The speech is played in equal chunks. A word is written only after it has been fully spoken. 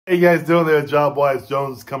Hey guys, doing there? Job Wise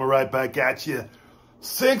Jones coming right back at you.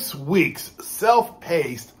 6 weeks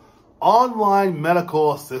self-paced online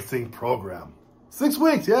medical assisting program. 6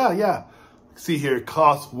 weeks, yeah. See here, it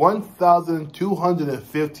costs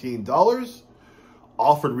 $1,215.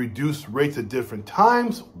 Offered reduced rates at different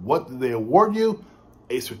times. What did they award you?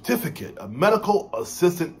 A certificate, a medical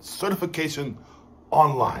assistant certification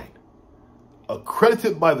online.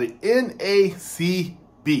 Accredited by the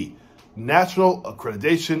NACB. National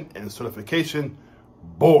Accreditation and Certification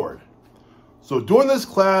Board. So during this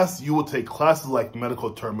class, you will take classes like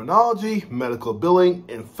medical terminology, medical billing,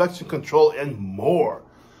 infection control, and more.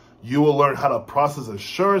 You will learn how to process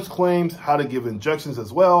insurance claims, how to give injections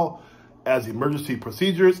as well as emergency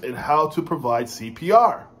procedures, and how to provide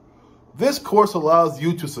CPR. This course allows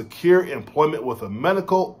you to secure employment with a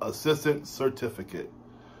medical assistant certificate.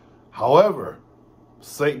 However,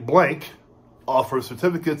 St. Blank offers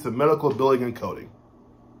certificates in medical billing and coding.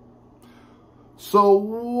 So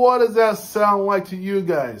what does that sound like to you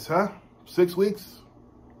guys, huh? 6 weeks?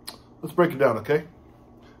 Let's break it down, okay?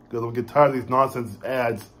 Because I'm getting tired of these nonsense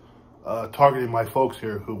ads targeting my folks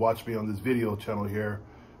here who watch me on this video channel here,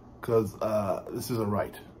 because this isn't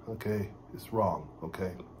right, okay? It's wrong,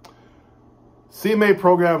 okay? CMA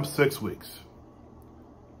program, 6 weeks.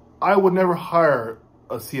 I would never hire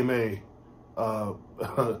a CMA,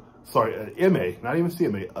 sorry, an MA, not even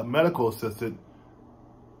CMA, a medical assistant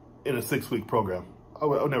in a 6-week program. I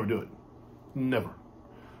would never do it. Never.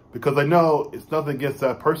 Because I know it's nothing against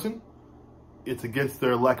that person. It's against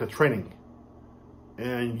their lack of training.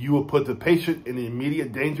 And you will put the patient in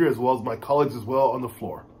immediate danger, as well as my colleagues as well, on the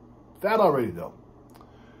floor. That already know.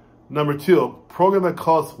 Number 2, a program that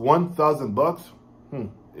costs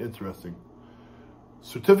 $1,000. Interesting.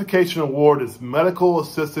 Certification award is Medical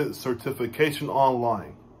Assistant Certification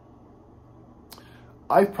Online.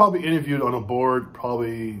 I've probably interviewed on a board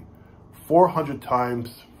probably 400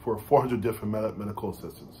 times for 400 different medical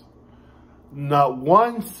assistants. Not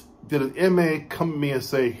once did an MA come to me and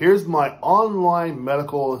say, here's my online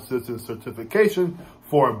medical assistant certification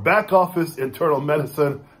for back office, internal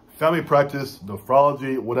medicine, family practice,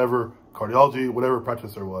 nephrology, whatever, cardiology, whatever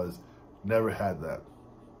practice there was. Never had that.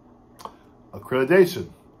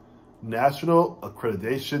 Accreditation, National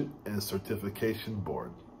Accreditation and Certification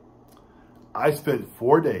Board. I spent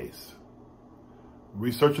 4 days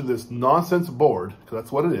researching this nonsense board, because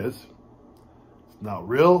that's what it is. It's not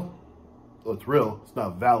real. Well, it's real. It's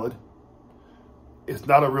not valid. It's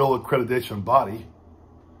not a real accreditation body.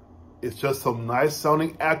 It's just some nice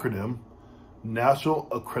sounding acronym, National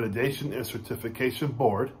Accreditation and Certification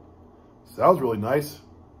Board. Sounds really nice.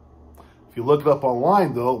 If you look it up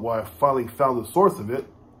online, though, where I finally found the source of it,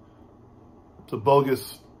 it's a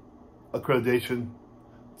bogus accreditation.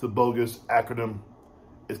 It's a bogus acronym.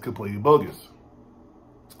 It's completely bogus.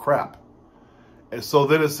 It's crap. And so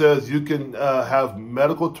then it says you can have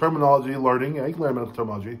medical terminology learning. Yeah, you can learn medical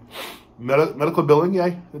terminology. Medical billing,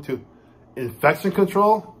 yeah, too. Infection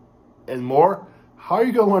control and more. How are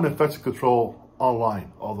you going to learn infection control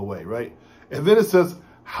online all the way, right? And then it says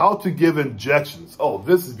how to give injections. Oh,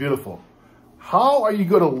 this is beautiful. How are you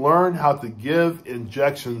going to learn how to give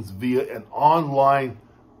injections via an online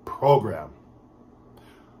program?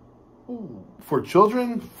 For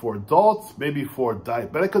children, for adults, maybe for a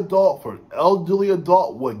diabetic adult, for an elderly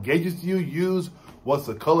adult, what gauges do you use? What's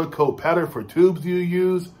the color code pattern for tubes do you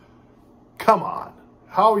use? Come on.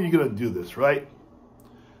 How are you going to do this, right?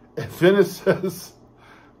 And then it says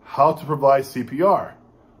how to provide CPR.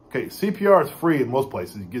 Okay, CPR is free in most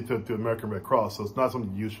places. You get through American Red Cross, so it's not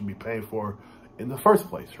something you should be paying for in the first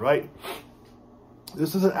place, right?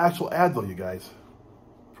 This is an actual ad, though, you guys,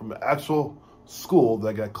 from an actual school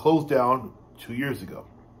that got closed down 2 years ago.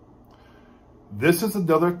 This is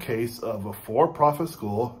another case of a for-profit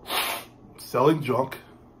school selling junk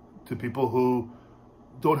to people who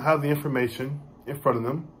don't have the information in front of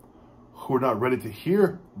them, who are not ready to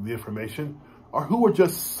hear the information, or who are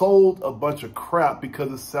just sold a bunch of crap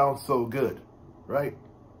because it sounds so good, right?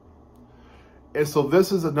 And so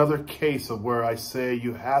this is another case of where I say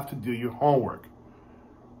you have to do your homework.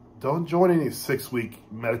 Don't join any 6-week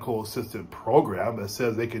medical assistant program that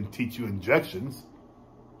says they can teach you injections.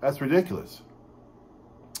 That's ridiculous.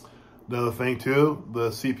 Another thing too,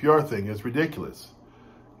 the CPR thing is ridiculous.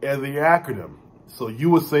 And the acronym. So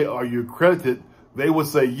you would say, are you accredited? They would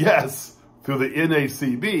say yes through the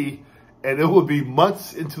NACB, and it would be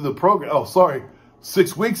months into the program. Oh, sorry,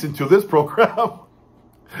 6 weeks into this program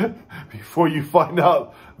before you find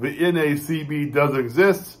out the NACB doesn't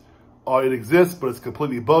exist. Or it exists, but it's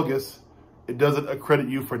completely bogus. It doesn't accredit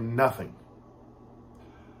you for nothing.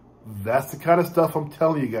 That's the kind of stuff I'm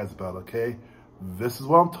telling you guys about, okay? This is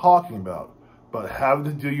what I'm talking about having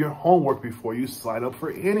to do your homework before you sign up for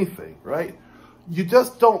anything, right? You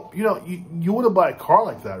just don't, you wouldn't buy a car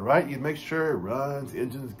like that, right? You make sure it runs,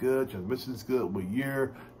 engine's good, transmission's good, what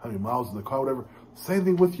year, how many miles in the car, whatever. Same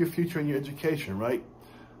thing with your future and your education, right?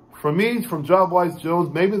 For me, from JobWise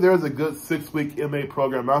Jones, maybe there's a good 6-week MA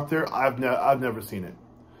program out there. I've never seen it.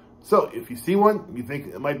 So if you see one, you think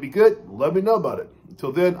it might be good, let me know about it.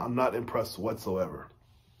 Until then, I'm not impressed whatsoever.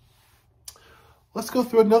 Let's go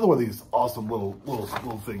through another one of these awesome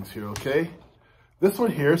little things here, okay? This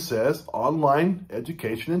one here says Online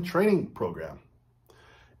Education and Training Program.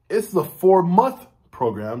 It's the 4-month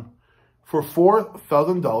program for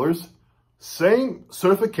 $4,000. Same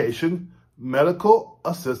certification, medical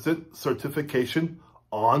assistant certification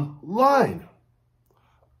online.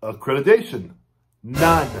 Accreditation,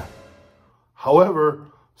 none. However,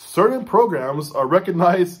 certain programs are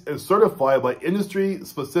recognized and certified by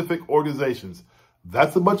industry-specific organizations.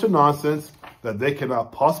 That's a bunch of nonsense that they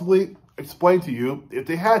cannot possibly explain to you if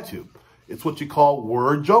they had to. It's what you call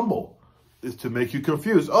word jumble. It's to make you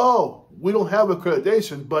confused. Oh, we don't have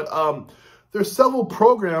accreditation, but there's several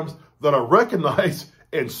programs that are recognized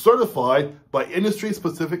and certified by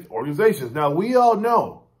industry-specific organizations. Now, we all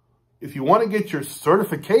know if you want to get your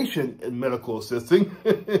certification in medical assisting,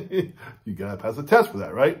 you got to pass a test for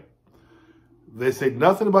that, right? They say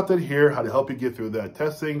nothing about that here, how to help you get through that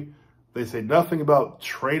testing. They say nothing about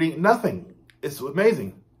training, nothing. It's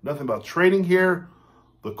amazing. Nothing about training here,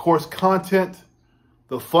 the course content,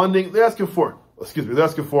 the funding. They're asking for, they're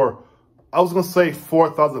asking for, I was going to say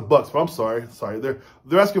 $4,000, but I'm sorry. They're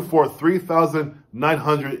asking for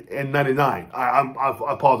 $3,999. I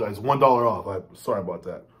apologize. $1 off. I'm sorry about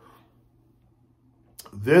that.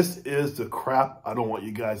 This is the crap I don't want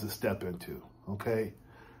you guys to step into, okay?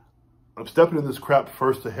 I'm stepping in this crap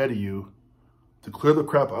first ahead of you to clear the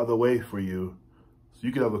crap out of the way for you so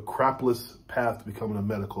you can have a crapless path to becoming a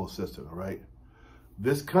medical assistant, all right?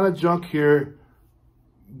 This kind of junk here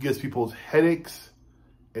gives people headaches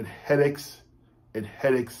and headaches and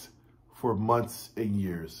headaches for months and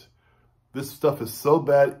years. This stuff is so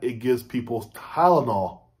bad, it gives people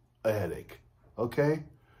Tylenol a headache, okay?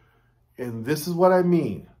 And this is what I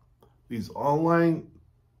mean. These online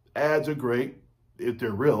ads are great if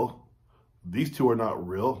they're real. These two are not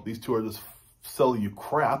real. These two are just selling you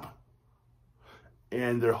crap.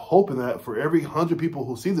 And they're hoping that for every 100 people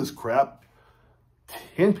who see this crap,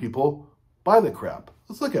 10 people buy the crap.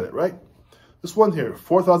 Let's look at it, right? This one here,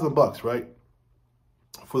 $4,000, right?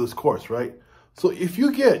 For this course, right? So if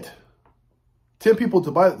you get 10 people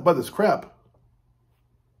to buy this crap,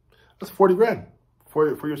 that's 40 grand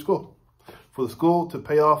for your school. For the school to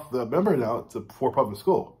pay off the member now, it's a for-profit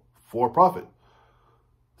school, for-profit.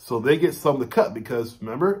 So they get some of the cut because,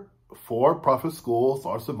 remember, for-profit schools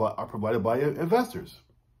are provided by investors.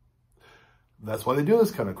 That's why they do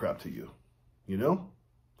this kind of crap to you, you know?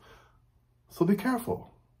 So be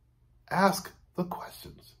careful. Ask the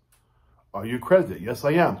questions. Are you accredited? Yes,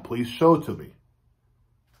 I am. Please show it to me.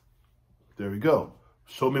 There we go.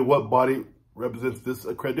 Show me what body represents this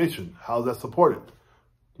accreditation. How is that supported?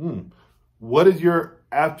 What is your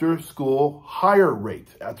after-school hire rate,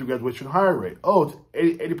 after graduation hire rate? Oh,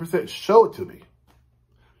 it's 80%. Show it to me.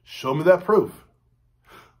 Show me that proof.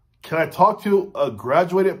 Can I talk to a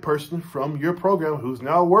graduated person from your program who's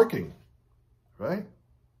now working, right?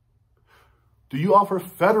 Do you offer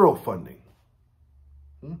federal funding?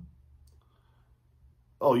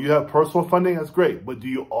 Oh, you have personal funding? That's great. But do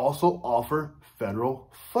you also offer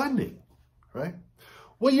federal funding, right?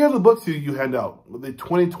 What year are the books you hand out? Were they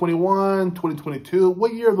 2021, 2022?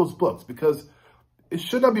 What year are those books? Because it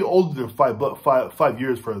should not be older than 5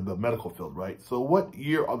 years for the medical field, right? So what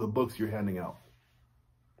year are the books you're handing out?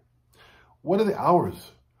 What are the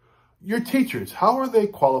hours? Your teachers, how are they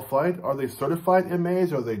qualified? Are they certified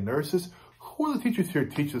MAs? Are they nurses? Who are the teachers here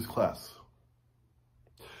to teach this class?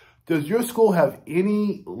 Does your school have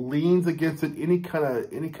any liens against it? Any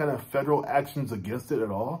kind of federal actions against it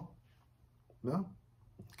at all? No?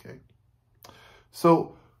 Okay.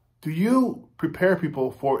 So do you prepare people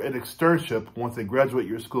for an externship once they graduate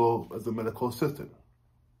your school as a medical assistant?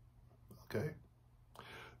 Okay.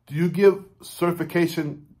 Do you give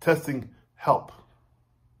certification testing help?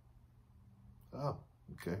 Oh,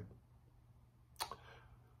 okay.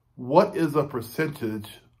 What is a percentage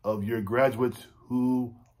of your graduates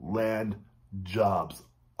who land jobs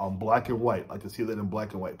on black and white? I'd like to see that in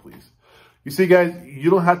black and white, please. You see, guys, you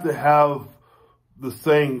don't have to have the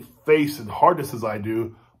same face and hardness as I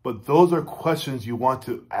do, but those are questions you want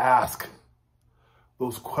to ask.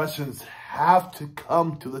 Those questions have to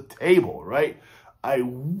come to the table, right? I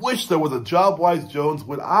wish there was a JobWise Jones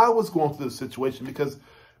when I was going through this situation, because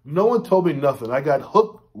no one told me nothing. I got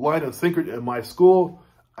hook, line, and sinker in my school.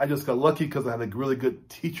 I just got lucky because I had a really good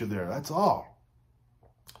teacher there. That's all.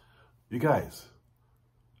 You guys,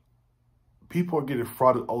 people are getting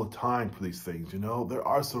frauded all the time for these things, you know. There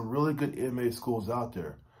are some really good MA schools out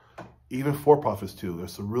there, even for-profits too.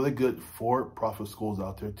 There's some really good for-profit schools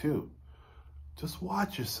out there too. Just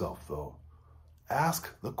watch yourself though. Ask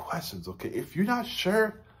the questions, okay? If you're not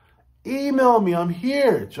sure, email me. I'm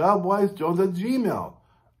here, jobwisejones@gmail.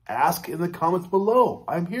 Ask in the comments below.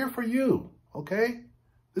 I'm here for you, okay?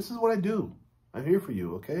 This is what I do. I'm here for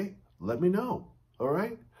you, okay? Let me know, all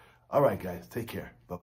right? All right, guys, take care. Bye.